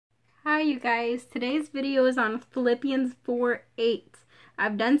Hi you guys, today's video is on Philippians 4:8.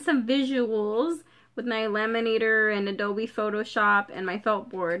 I've done some visuals with my laminator and Adobe Photoshop and my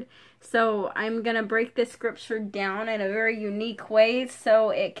felt board. So I'm going to break this scripture down in a very unique way so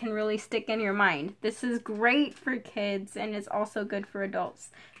it can really stick in your mind. This is great for kids and it's also good for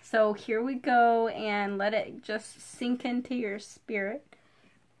adults. So here we go, and let it just sink into your spirit.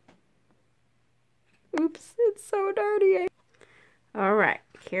 Oops, it's so dirty. Alright,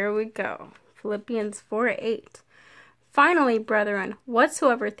 here we go. Philippians 4:8. Finally, brethren,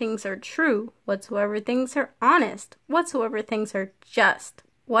 whatsoever things are true, whatsoever things are honest, whatsoever things are just,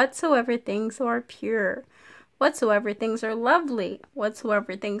 whatsoever things are pure, whatsoever things are lovely,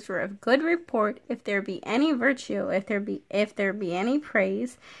 whatsoever things are of good report, if there be any virtue, if there be any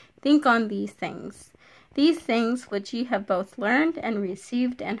praise, think on these things. These things which ye have both learned and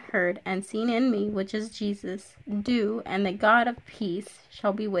received and heard and seen in me, which is Jesus, do, and the God of peace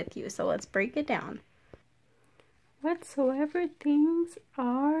shall be with you. So let's break it down. Whatsoever things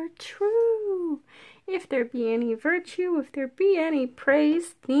are true, if there be any virtue, if there be any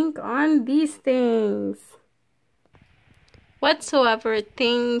praise, think on these things. Whatsoever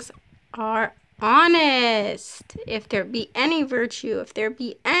things are honest, if there be any virtue, if there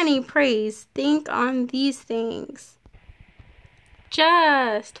be any praise, think on these things.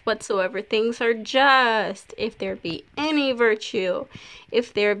 Just, whatsoever things are just, if there be any virtue,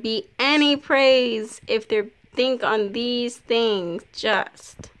 if there be any praise, think on these things.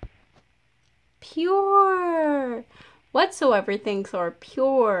 Just. Pure, whatsoever things are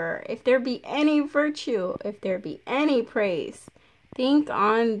pure, if there be any virtue, if there be any praise, think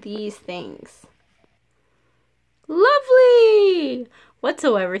on these things. Lovely,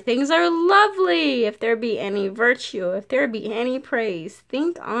 whatsoever things are lovely, if there be any virtue, if there be any praise,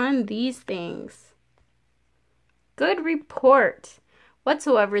 think on these things. Good report,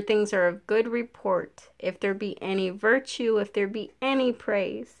 whatsoever things are of good report, if there be any virtue, if there be any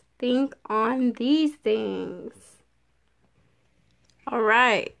praise, think on these things. All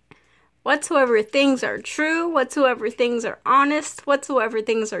right. Whatsoever things are true, whatsoever things are honest, whatsoever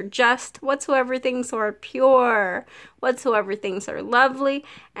things are just, whatsoever things are pure, whatsoever things are lovely,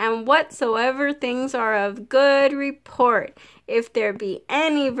 and whatsoever things are of good report, if there be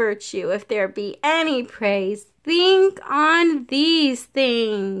any virtue, if there be any praise, think on these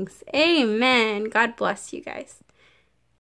things. Amen. God bless you guys.